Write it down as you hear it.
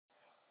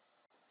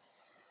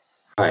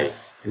Hi,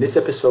 in this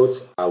episode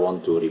I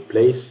want to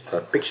replace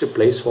a picture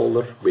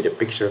placeholder with a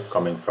picture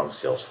coming from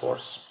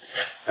Salesforce.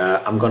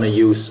 I'm going to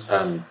use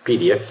a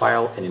PDF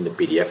file, and in the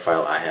PDF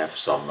file I have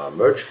some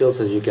merge fields,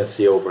 as you can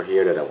see over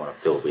here, that I want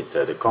to fill with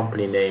the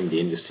company name,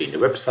 the industry, and the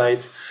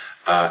website,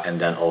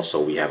 and then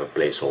also we have a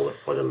placeholder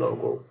for the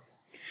logo.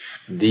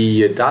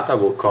 The data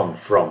will come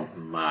from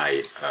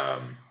my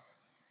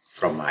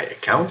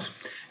account,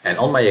 and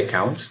on my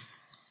account,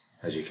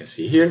 as you can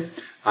see here,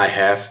 I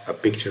have a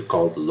picture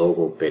called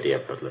Logo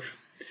PDF Butler.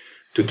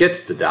 To get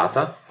the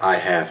data, I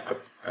have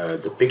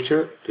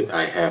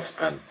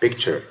a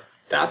picture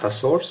data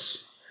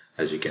source,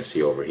 as you can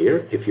see over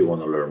here. If you want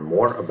to learn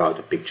more about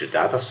the picture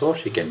data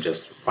source, you can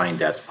just find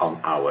that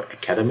on our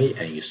academy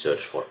and you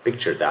search for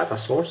picture data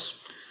source.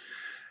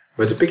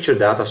 But the picture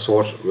data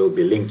source will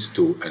be linked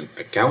to an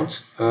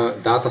account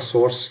data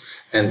source,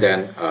 and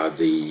then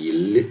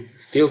the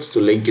field to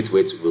link it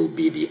with will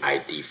be the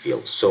ID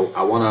field. So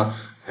I want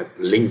to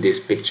link this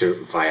picture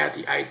via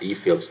the ID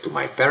field to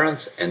my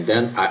parents, and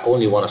then I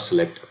only want to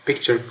select a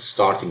picture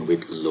starting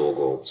with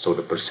logo. So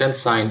the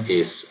 %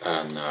 is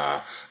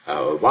a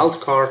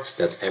wildcard,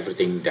 that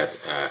everything that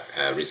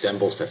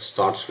resembles, that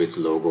starts with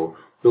logo,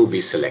 will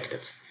be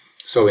selected.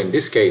 So in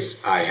this case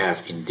I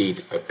have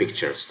indeed a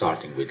picture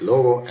starting with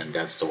logo, and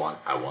that's the one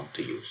I want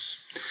to use.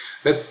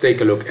 Let's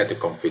take a look at the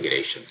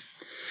configuration.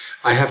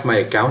 I have my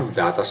account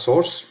data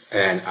source,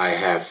 and I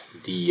have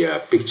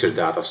the picture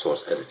data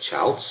source as a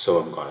child. So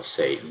I'm going to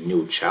say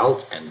new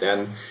child, and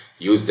then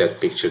use that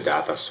picture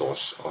data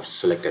source, or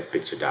select that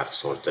picture data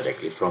source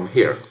directly from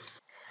here.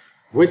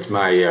 With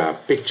my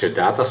picture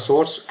data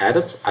source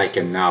added, I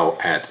can now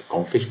add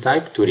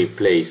ConfigType to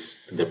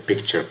replace the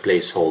picture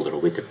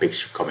placeholder with the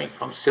picture coming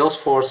from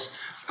Salesforce.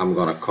 I'm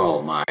going to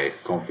call my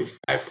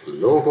ConfigType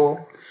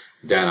logo.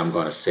 Then I'm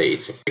going to say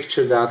it's a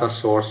picture data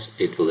source.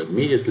 It will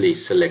immediately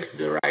select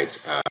the right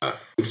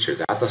picture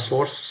data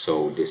source.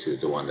 So this is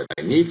the one that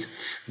I need.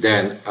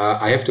 Then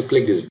I have to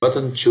click this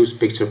button, choose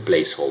picture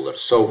placeholder.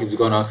 So it's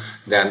going to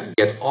then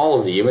get all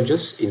of the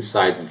images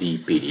inside the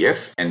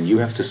PDF, and you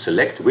have to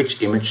select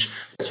which image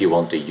that you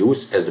want to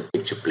use as the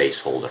picture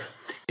placeholder.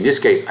 In this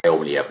case, I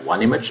only have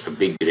one image, a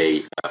big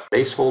gray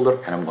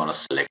placeholder, and I'm going to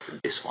select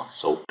this one.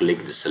 So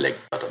click the select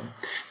button.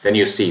 Then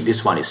you see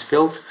this one is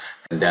filled,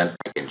 and then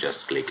I can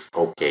just click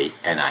OK,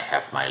 and I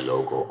have my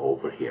logo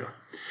over here.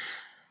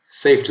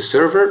 Save to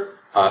server,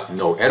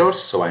 no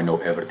errors, so I know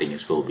everything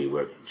will be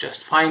working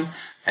just fine.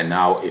 And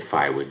now if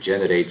I would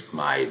generate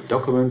my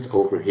document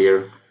over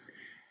here,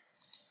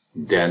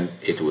 then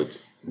it would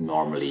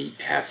normally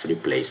have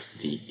replaced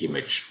the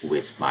image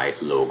with my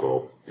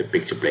logo, the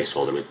picture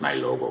placeholder with my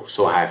logo.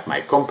 So I have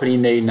my company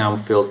name now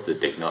filled,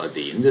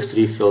 the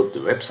industry filled, the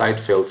website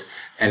filled,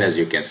 and as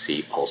you can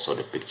see, also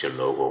the picture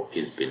logo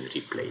is been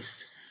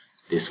replaced.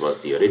 This was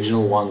the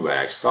original one where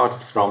I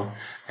started from,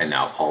 and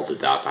now all the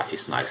data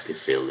is nicely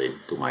filled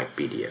into my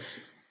PDF.